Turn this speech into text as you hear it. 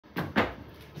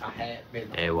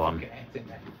A1.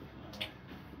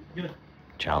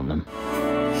 Cheltenham.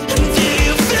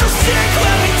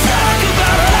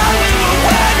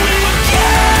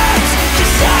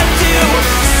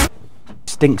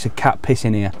 Stinks of cat piss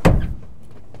in here.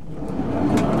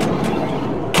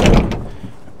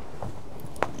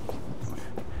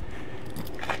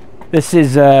 This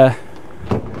is how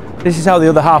the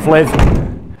other half live.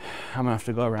 I'm gonna have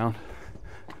to go around.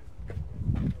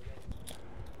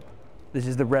 This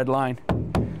is the red line.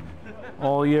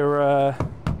 All your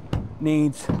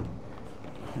needs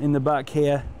in the back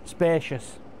here.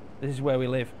 Spacious. This is where we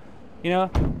live. You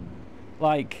know,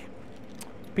 like,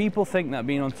 people think that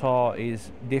being on tour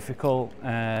is difficult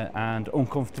and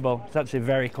uncomfortable. It's actually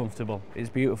very comfortable. It's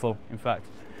beautiful, in fact.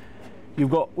 We've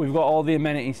got all the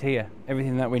amenities here,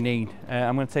 everything that we need.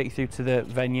 I'm going to take you through to the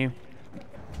venue,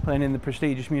 playing in the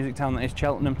prestigious music town that is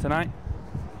Cheltenham tonight.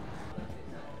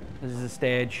 This is the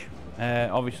stage,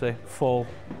 obviously full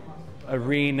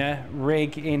arena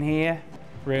rig in here.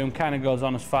 Room kind of goes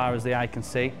on as far as the eye can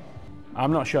see.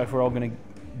 I'm not sure if we're all going to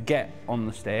get on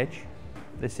the stage.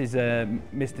 This is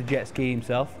Mr. Jet Ski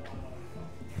himself.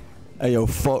 Hey yo,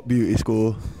 fuck beauty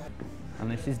school.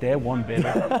 And this is day one, baby.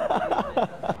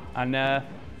 And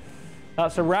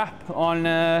that's a wrap on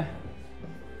day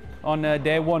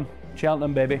one.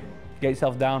 Cheltenham, baby. Get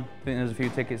yourself down. I think there's a few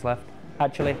tickets left.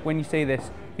 Actually, when you see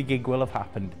this, the gig will have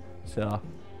happened. So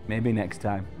maybe next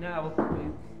time. No,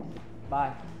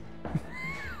 bye.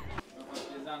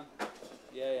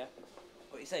 Yeah.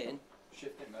 What are you saying?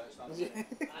 Shifting merch. I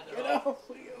don't know.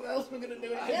 What else am I going to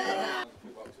do? Yeah.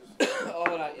 All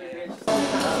right, yeah.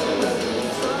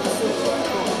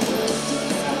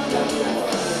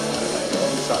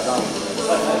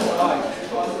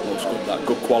 Looks good, that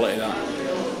good quality, that.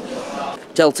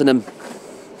 Cheltenham.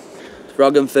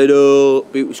 Frog and Fiddle,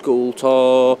 Beauty School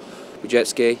Tour, Jet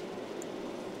Ski.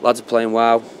 Lads are playing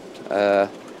WoW. I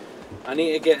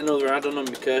need to get another add-on on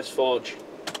my Curse Forge.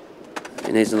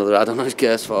 He needs another add-on on his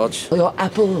Curse Forge. Your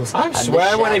apples. I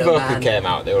swear when Evoker came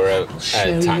out, they were a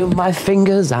Show tank. you my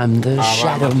fingers, I'm the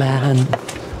Shadow Man.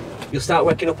 You'll start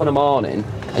waking up in the morning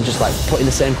and just like putting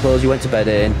the same clothes you went to bed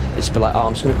in. It's be like, oh,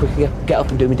 I'm just going to quickly get up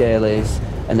and do my dailies.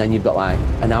 And then you've got like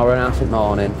an hour and a half in the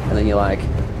morning. And then you're like,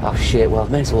 oh shit, well,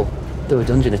 may as well do a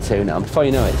dungeon or two now. Before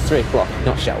you know it, it's 3 o'clock,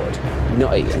 not showered,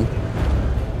 not eating.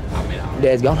 I mean,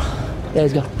 Day's gone.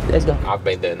 Day's gone. Day's gone. I've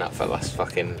been doing that for the last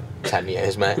fucking 10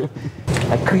 years, mate.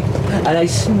 I creep and I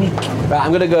sneak. Right,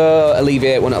 I'm gonna go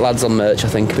alleviate one of the lads on merch, I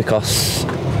think, because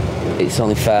it's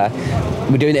only fair.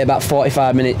 We're doing it about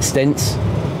 45-minute stints,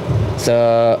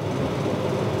 so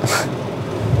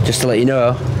just to let you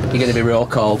know, you're gonna be real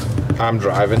cold. I'm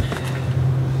driving.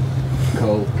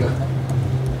 Cold.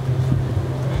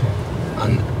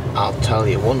 And I'll tell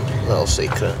you one little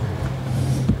secret.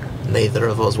 Neither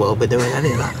of us will be doing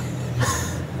any of that.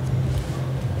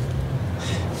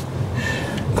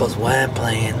 Because we're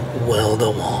playing World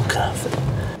of Warcraft.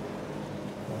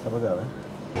 Let's have a go then.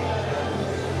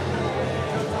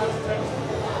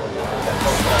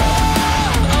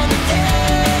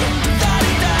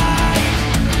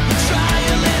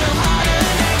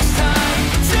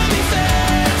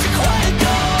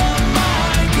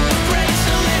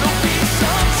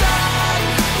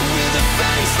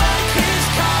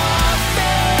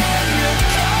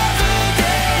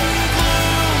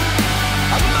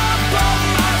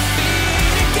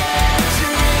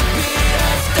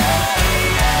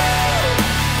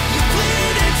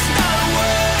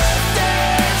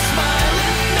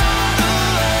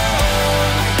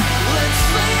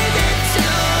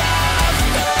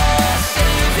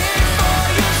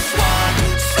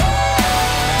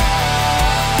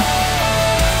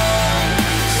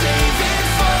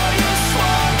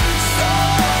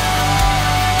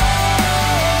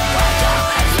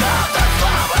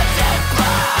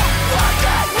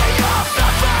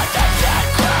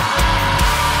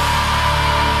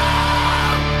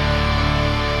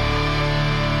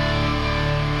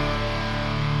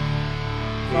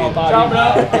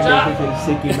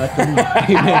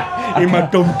 In my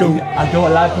dum-dum. I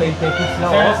don't like playing paper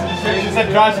snow.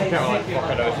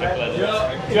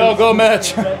 Yo, go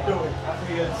merch.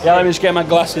 Yeah, let me just get my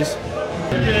glasses.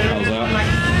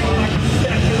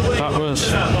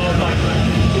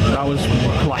 That was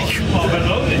like